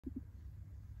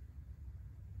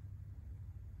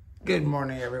Good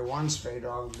morning, everyone.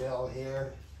 Straydog Bill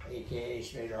here, aka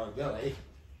Straydog Billy,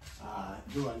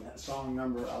 doing song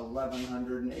number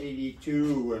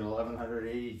 1182 and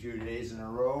 1182 days in a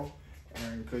row.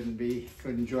 Erin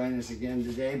couldn't join us again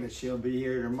today, but she'll be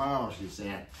here tomorrow, she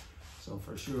said. So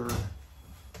for sure,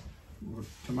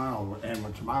 tomorrow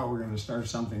we're going to start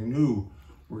something new.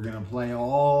 We're going to play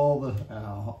all a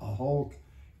whole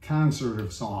concert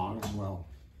of songs, well,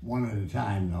 one at a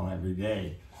time though, every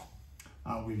day.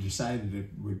 We decided that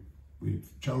we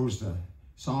chose the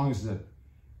songs that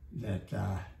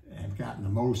have gotten the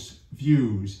most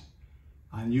views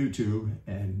on YouTube,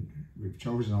 and we've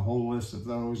chosen a whole list of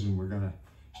those, and we're going to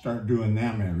start doing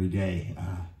them every day.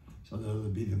 So those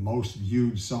will be the most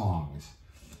viewed songs.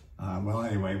 Well,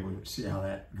 anyway, we'll see how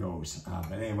that goes.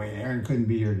 But anyway, Erin couldn't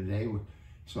be here today,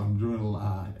 so I'm doing,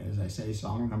 as I say,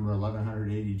 song number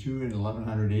 1182 and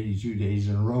 1182 days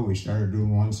in a row. We started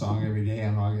doing one song every day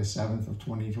on August 7th of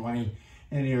 2020,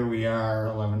 and here we are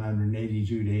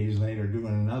 1182 days later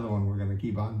doing another one. We're going to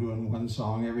keep on doing one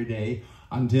song every day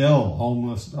until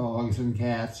homeless dogs and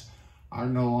cats are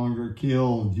no longer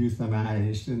killed,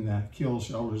 euthanized in the kill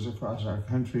shelters across our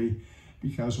country,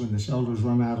 because when the shelters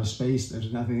run out of space,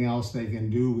 there's nothing else they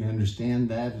can do. We understand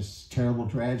that. It's a terrible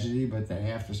tragedy, but they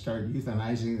have to start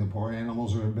euthanizing the poor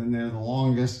animals who have been there the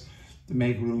longest to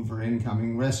make room for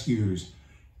incoming rescues.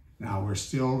 Now, we're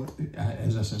still,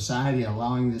 as a society,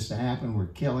 allowing this to happen. We're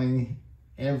killing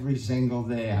every single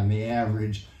day, on the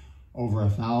average, over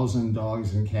 1,000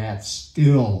 dogs and cats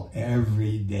still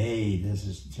every day. This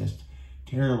is just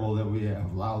terrible that we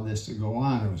have allowed this to go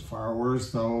on. It was far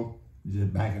worse, though.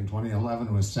 Back in 2011,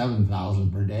 it was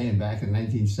 7,000 per day, and back in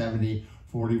 1970,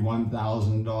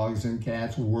 41,000 dogs and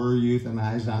cats were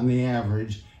euthanized on the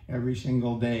average every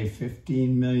single day.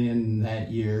 15 million that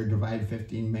year. Divide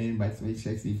 15 million by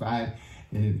 365,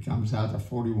 and it comes out to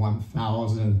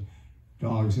 41,000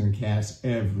 dogs and cats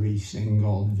every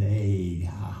single day.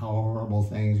 How horrible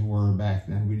things were back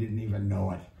then. We didn't even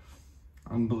know it.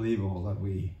 Unbelievable that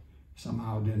we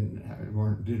somehow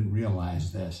didn't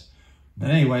realize this. But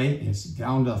anyway, it's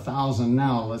down to 1,000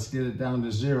 now. Let's get it down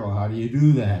to 0. How do you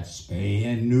do that? Spay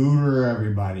and neuter,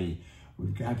 everybody.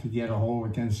 We've got to get a hold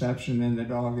of conception in the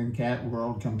dog and cat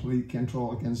world, complete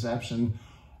control of conception,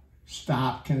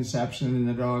 stop conception in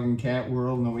the dog and cat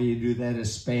world. And the way you do that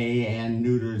is spay and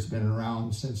neuter. It's been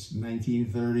around since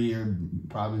 1930 or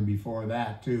probably before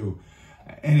that too.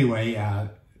 Anyway,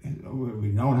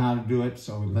 we've known how to do it,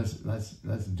 so let's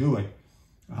do it.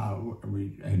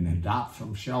 And adopt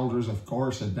from shelters, of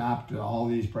course. Adopt all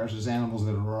these precious animals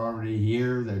that are already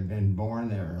here. They've been born,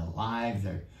 they're alive,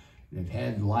 they've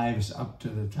had lives up to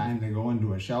the time they go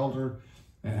into a shelter.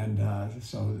 And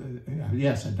so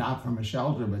yes, adopt from a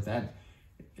shelter, but that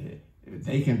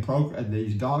they can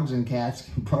these dogs and cats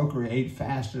can procreate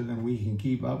faster than we can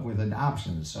keep up with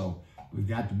adoptions. So we've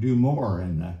got to do more,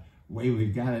 and the way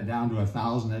we've got it down to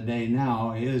 1,000 a day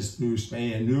now is through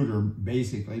spay and neuter,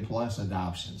 basically, plus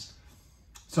adoptions.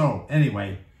 So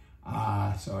anyway,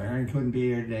 so Erin couldn't be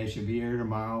here today. She'll be here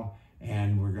tomorrow,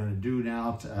 and we're going to do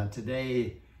now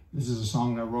today. This is a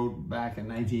song I wrote back in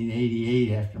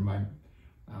 1988 after my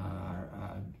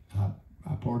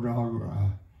poor dog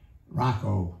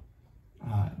Rocco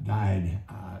died.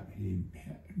 He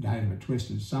died of a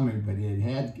twisted stomach, but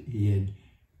he had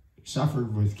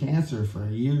suffered with cancer for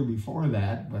a year before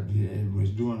that, but it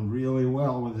was doing really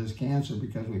well with his cancer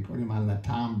because we put him on the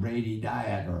Tom Brady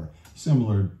diet, or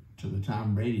similar to the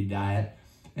Tom Brady diet,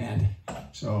 and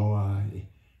so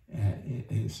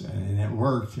and it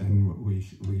worked, and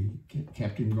we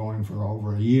kept him going for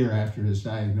over a year after his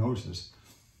diagnosis.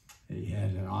 He had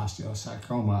an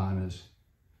osteosarcoma on his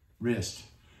wrist.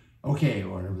 Okay,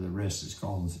 whatever the wrist is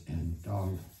called in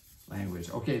dog language.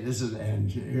 Okay, and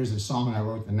here's a song I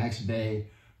wrote the next day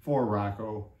for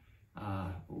Rocco,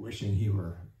 wishing he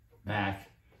were back.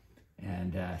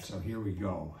 And so here we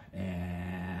go.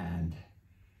 And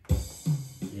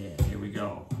yeah, here we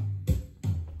go.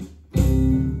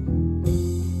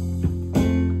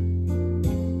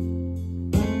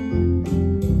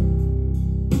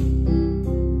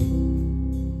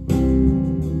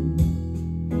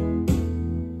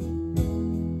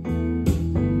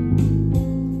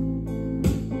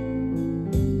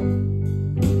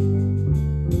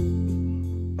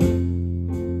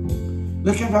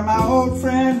 Looking for my old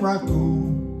friend Rocco.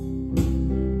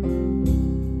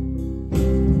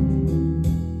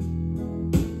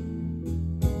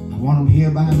 I want him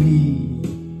here by me.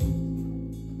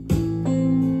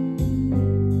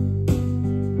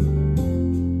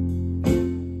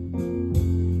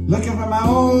 Looking for my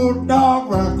old dog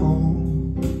Rocco.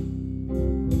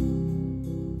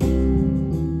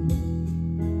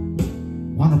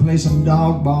 wanna play some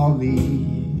dog ball league.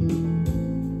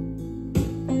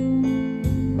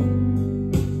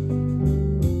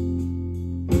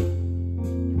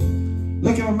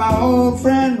 Looking for my old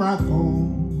friend Rocco.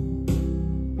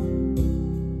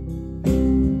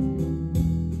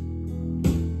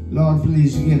 Lord,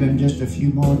 please give him just a few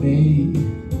more days.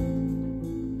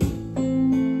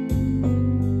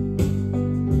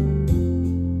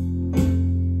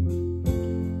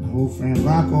 My old friend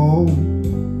Rocco,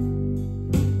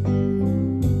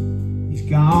 he's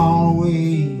gone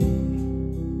away.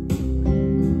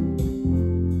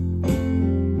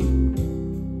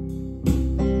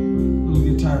 Little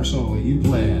guitar solo, you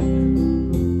play it.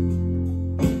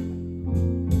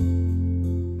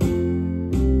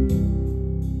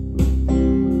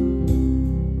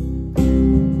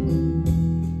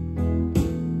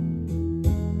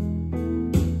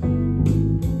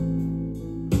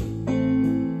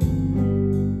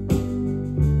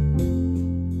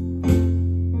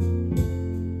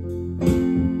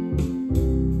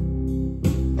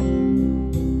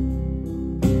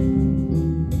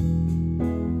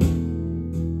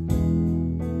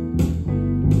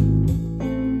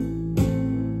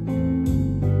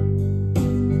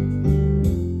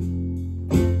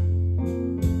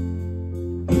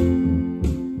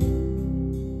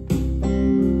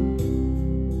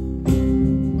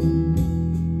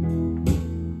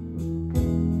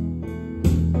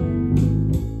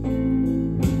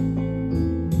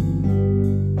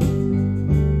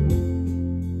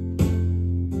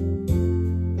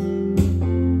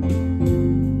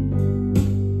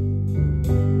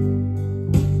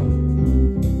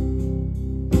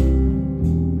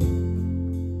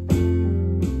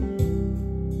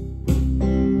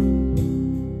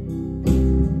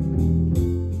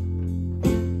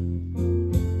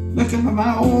 Looking for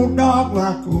my old dog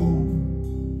Rocco.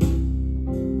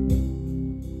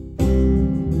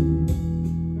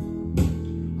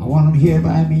 I want him here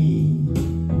by me.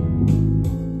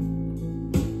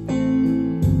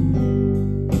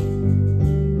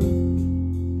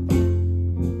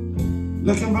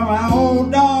 Looking for my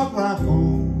old dog Rocco.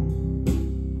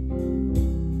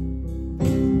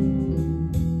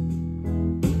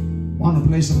 Want to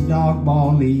play some dog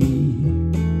ball league.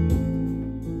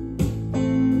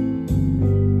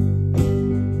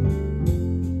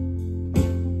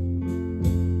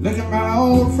 Look at my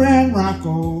old friend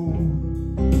Rocco.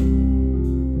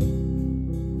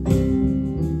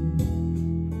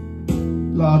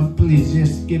 Lord, please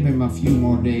just give him a few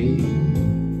more days.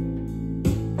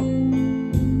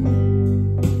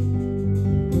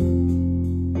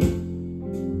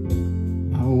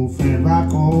 My old friend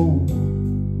Rocco,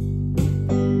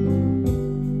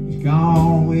 he's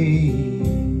gone away.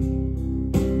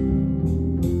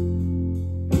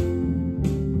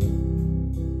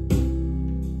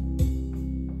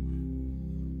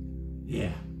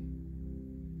 Yeah.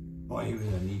 Boy, he was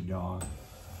a neat dog,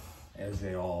 as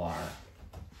they all are,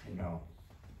 you know.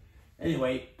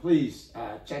 Anyway, please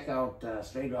check out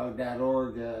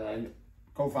straydog.org. I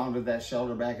co-founded that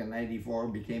shelter back in '94,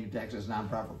 became a Texas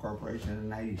nonprofit corporation in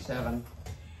 '97.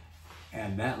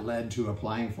 And that led to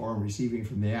applying for and receiving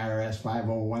from the IRS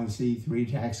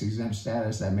 501c3 tax-exempt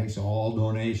status. That makes all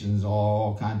donations,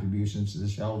 all contributions to the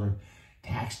shelter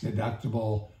tax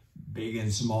deductible. Big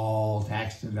and small,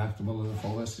 tax deductible to the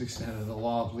fullest extent of the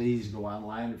law. Please go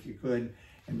online if you could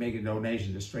and make a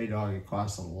donation to Straydog. It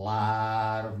costs a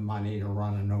lot of money to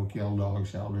run a no-kill dog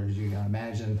shelter, as you can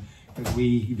imagine, because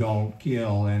we don't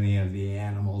kill any of the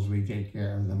animals. We take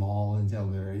care of them all until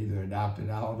they're either adopted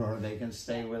out or they can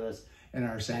stay with us in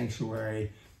our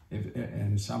sanctuary,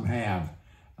 and some have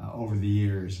over the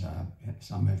years.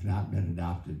 Some have not been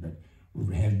adopted, but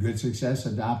we've had good success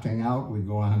adopting out. We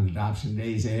go on adoption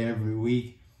days every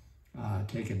week,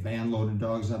 taking van-loaded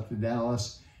dogs up to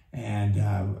Dallas, and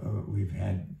we've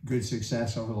had good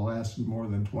success over the last more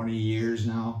than 20 years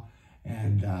now.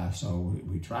 And so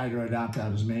we try to adopt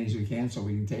out as many as we can so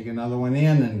we can take another one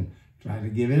in and try to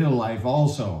give it a life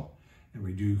also. And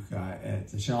we do, at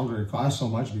the shelter, it costs so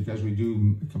much because we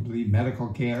do complete medical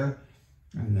care.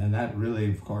 And then that really,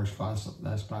 of course, costs,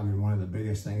 that's probably one of the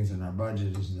biggest things in our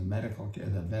budget is the medical care,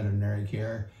 the veterinary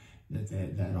care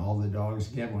that all the dogs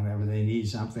get whenever they need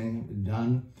something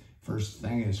done. First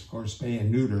thing is, of course, spay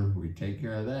and neuter. We take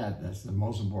care of that. That's the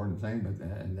most important thing. But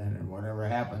then whatever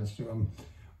happens to them,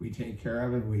 we take care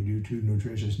of it. We do 2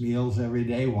 nutritious meals every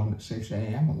day, one at 6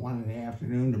 a.m. and one in the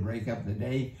afternoon to break up the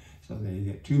day. So they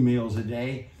get 2 meals a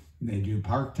day. They do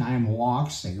park time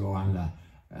walks. They go on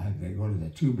they go to the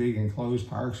 2 big enclosed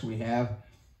parks we have.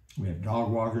 We have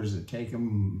dog walkers that take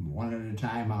them one at a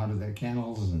time out of their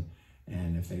kennels,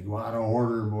 And if they go out of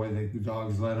order, boy, the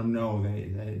dogs let them know.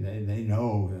 They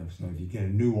know. So if you get a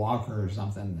new walker or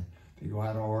something, they go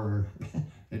out of order,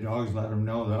 the dogs let them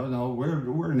know, oh, no,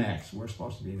 we're next. We're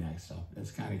supposed to be next. So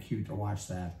it's kind of cute to watch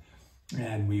that.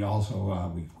 And we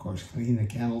also, we of course clean the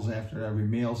kennels after every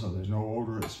meal, so there's no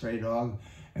odor at Stray Dog.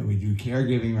 And we do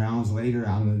caregiving rounds later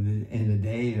on in the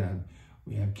day.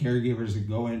 We have caregivers that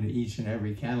go into each and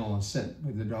every kennel and sit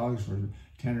with the dogs for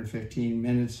 10 or 15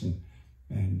 minutes and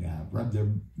rub their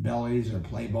bellies or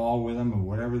play ball with them or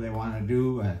whatever they want to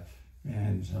do.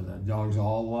 And so the dogs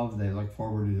all love, they look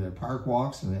forward to their park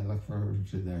walks, and they look forward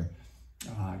to their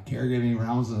caregiving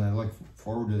rounds, and they look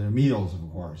forward to their meals, of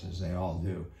course, as they all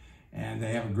do. And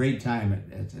they have a great time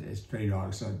at Stray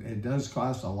Dog. So it does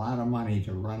cost a lot of money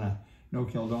to run a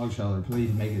no-kill dog shelter.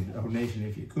 Please make a donation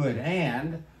if you could.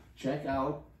 And check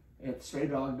out at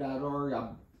straydog.org.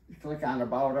 Click on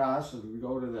About Us and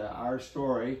go to Our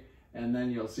Story, and then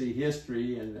you'll see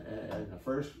history in the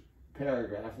first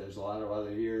paragraph. There's a lot of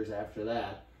other years after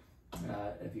that.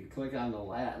 If you click on the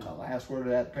last word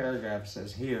of that paragraph,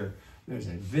 says here, there's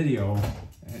a video.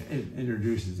 It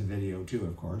introduces the video too,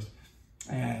 of course.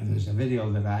 And there's a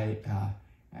video that I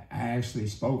actually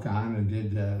spoke on and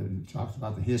did talked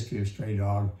about the history of Stray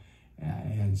Dog,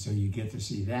 and so you get to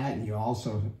see that. And you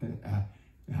also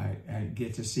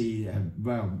get to see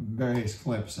various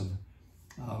clips of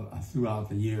throughout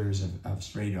the years of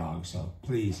Stray Dog. So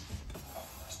please,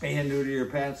 spay and neuter your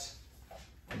pets,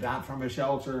 adopt from a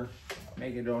shelter,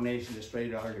 make a donation to Stray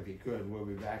Dog if you could. We'll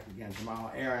be back again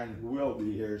tomorrow. Aaron will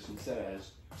be here, she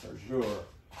says, for sure,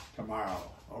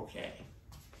 tomorrow. Okay.